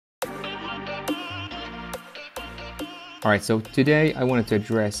Alright, so today I wanted to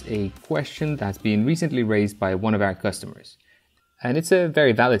address a question that's been recently raised by one of our customers. And it's a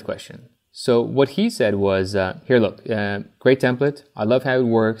very valid question. So what he said was, here look, great template, I love how it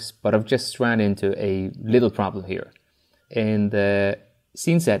works, but I've just ran into a little problem here. In the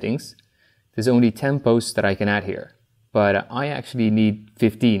scene settings, there's only 10 posts that I can add here, but I actually need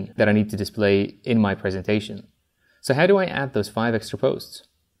 15 that I need to display in my presentation. So how do I add those 5 extra posts?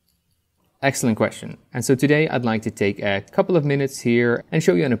 Excellent question. And so today I'd like to take a couple of minutes here and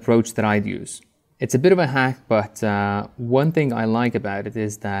show you an approach that I'd use. It's a bit of a hack, but one thing I like about it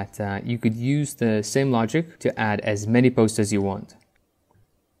is that you could use the same logic to add as many posts as you want.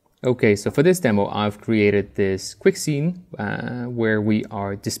 Okay, so for this demo, I've created this quick scene where we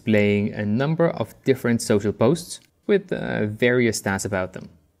are displaying a number of different social posts with various stats about them.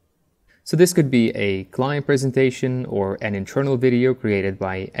 So this could be a client presentation or an internal video created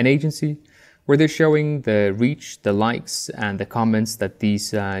by an agency where they're showing the reach, the likes, and the comments that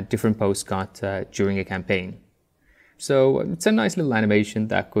these different posts got during a campaign. So it's a nice little animation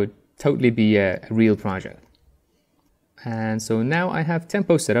that could totally be a real project. And so now I have 10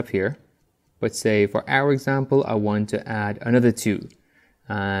 posts set up here, but say for our example, I want to add another 2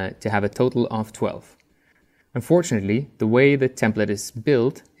 to have a total of 12. Unfortunately, the way the template is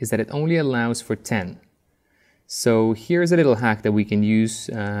built is that it only allows for 10. So here's a little hack that we can use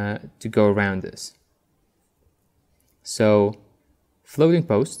to go around this. So floating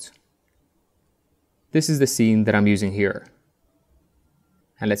posts, this is the scene that I'm using here.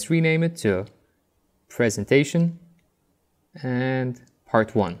 And let's rename it to presentation and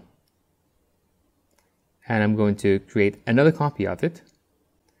part 1. And I'm going to create another copy of it.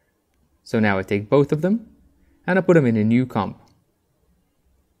 So now I take both of them and I put them in a new comp.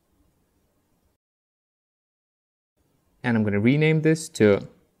 And I'm going to rename this to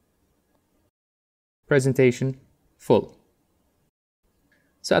presentation full.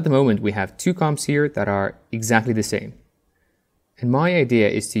 So at the moment we have 2 comps here that are exactly the same. And my idea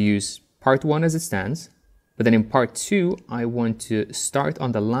is to use part 1 as it stands, but then in part 2 I want to start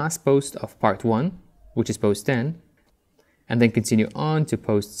on the last post of part 1, which is post 10, and then continue on to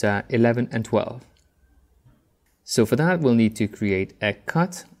posts 11 and 12. So for that we'll need to create a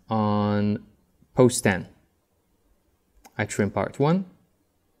cut on post 10. I trim part 1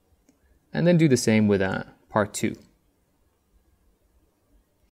 and then do the same with part 2.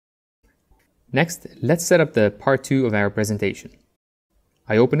 Next, let's set up the part 2 of our presentation.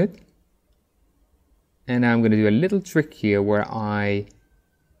 I open it and I'm going to do a little trick here where I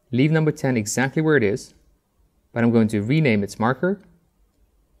leave number 10 exactly where it is, but I'm going to rename its marker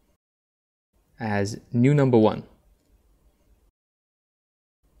as new number 1.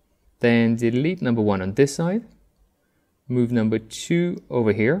 Then delete number 1 on this side, move number 2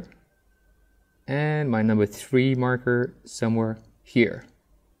 over here, and my number 3 marker somewhere here.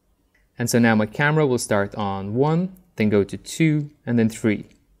 And so now my camera will start on 1, then go to 2, and then 3.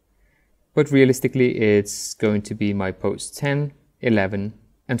 But realistically, it's going to be my posts 10, 11,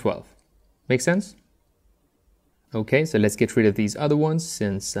 and 12. Make sense? Okay, so let's get rid of these other ones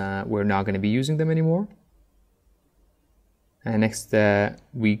since we're not going to be using them anymore. And next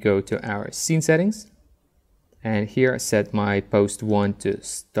we go to our scene settings. And here I set my post 1 to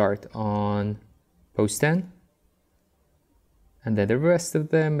start on post 10. And then the rest of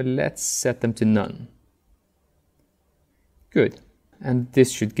them, let's set them to none. Good. And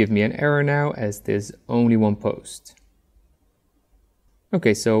this should give me an error now as there's only 1 post.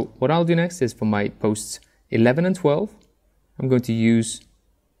 Okay, so what I'll do next is for my posts 11 and 12, I'm going to use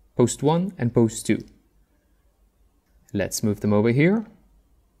post 1 and post 2. Let's move them over here.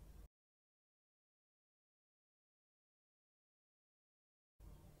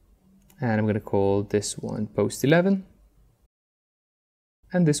 And I'm going to call this one post 11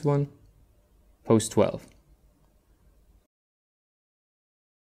 and this one post 12.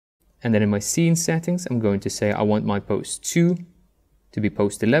 And then in my scene settings, I'm going to say I want my post 2 to be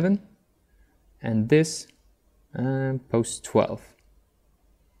post 11 and this post 12.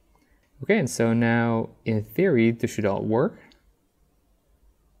 Okay, and so now in theory, this should all work.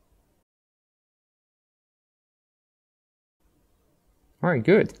 All right,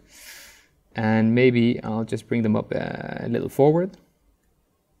 good. And maybe I'll just bring them up a little forward.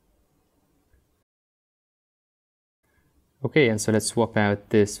 Okay, and so let's swap out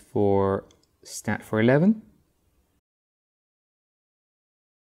this for stat for 11.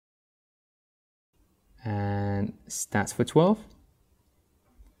 And stats for 12.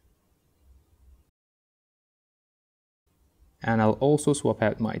 And I'll also swap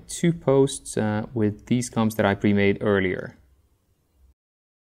out my 2 posts with these comps that I pre-made earlier.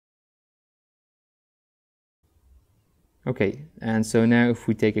 Okay, and so now if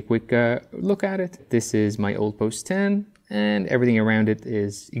we take a quick look at it, this is my old post 10 and everything around it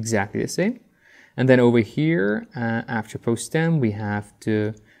is exactly the same. And then over here, after post 10,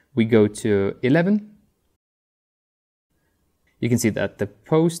 we go to 11. You can see that the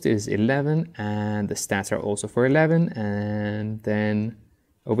post is 11 and the stats are also for 11. And then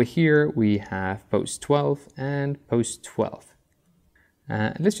over here, we have post 12 and post 12.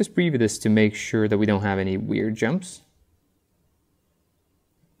 Let's just preview this to make sure that we don't have any weird jumps.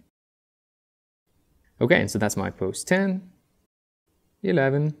 Okay, so that's my post 10,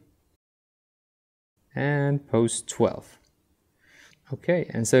 11, and post 12. Okay,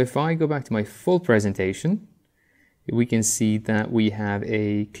 and so if I go back to my full presentation, we can see that we have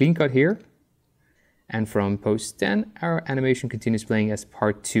a clean cut here. And from post 10, our animation continues playing as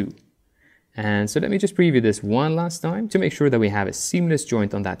part 2. And so let me just preview this one last time to make sure that we have a seamless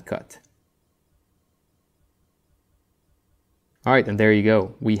joint on that cut. All right, and there you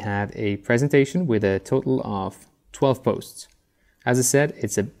go. We have a presentation with a total of 12 posts. As I said,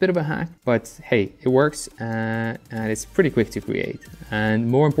 it's a bit of a hack, but hey, it works and it's pretty quick to create. And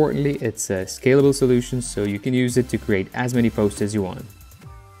more importantly, it's a scalable solution, so you can use it to create as many posts as you want.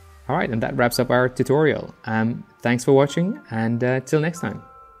 All right, and that wraps up our tutorial. Thanks for watching, and till next time.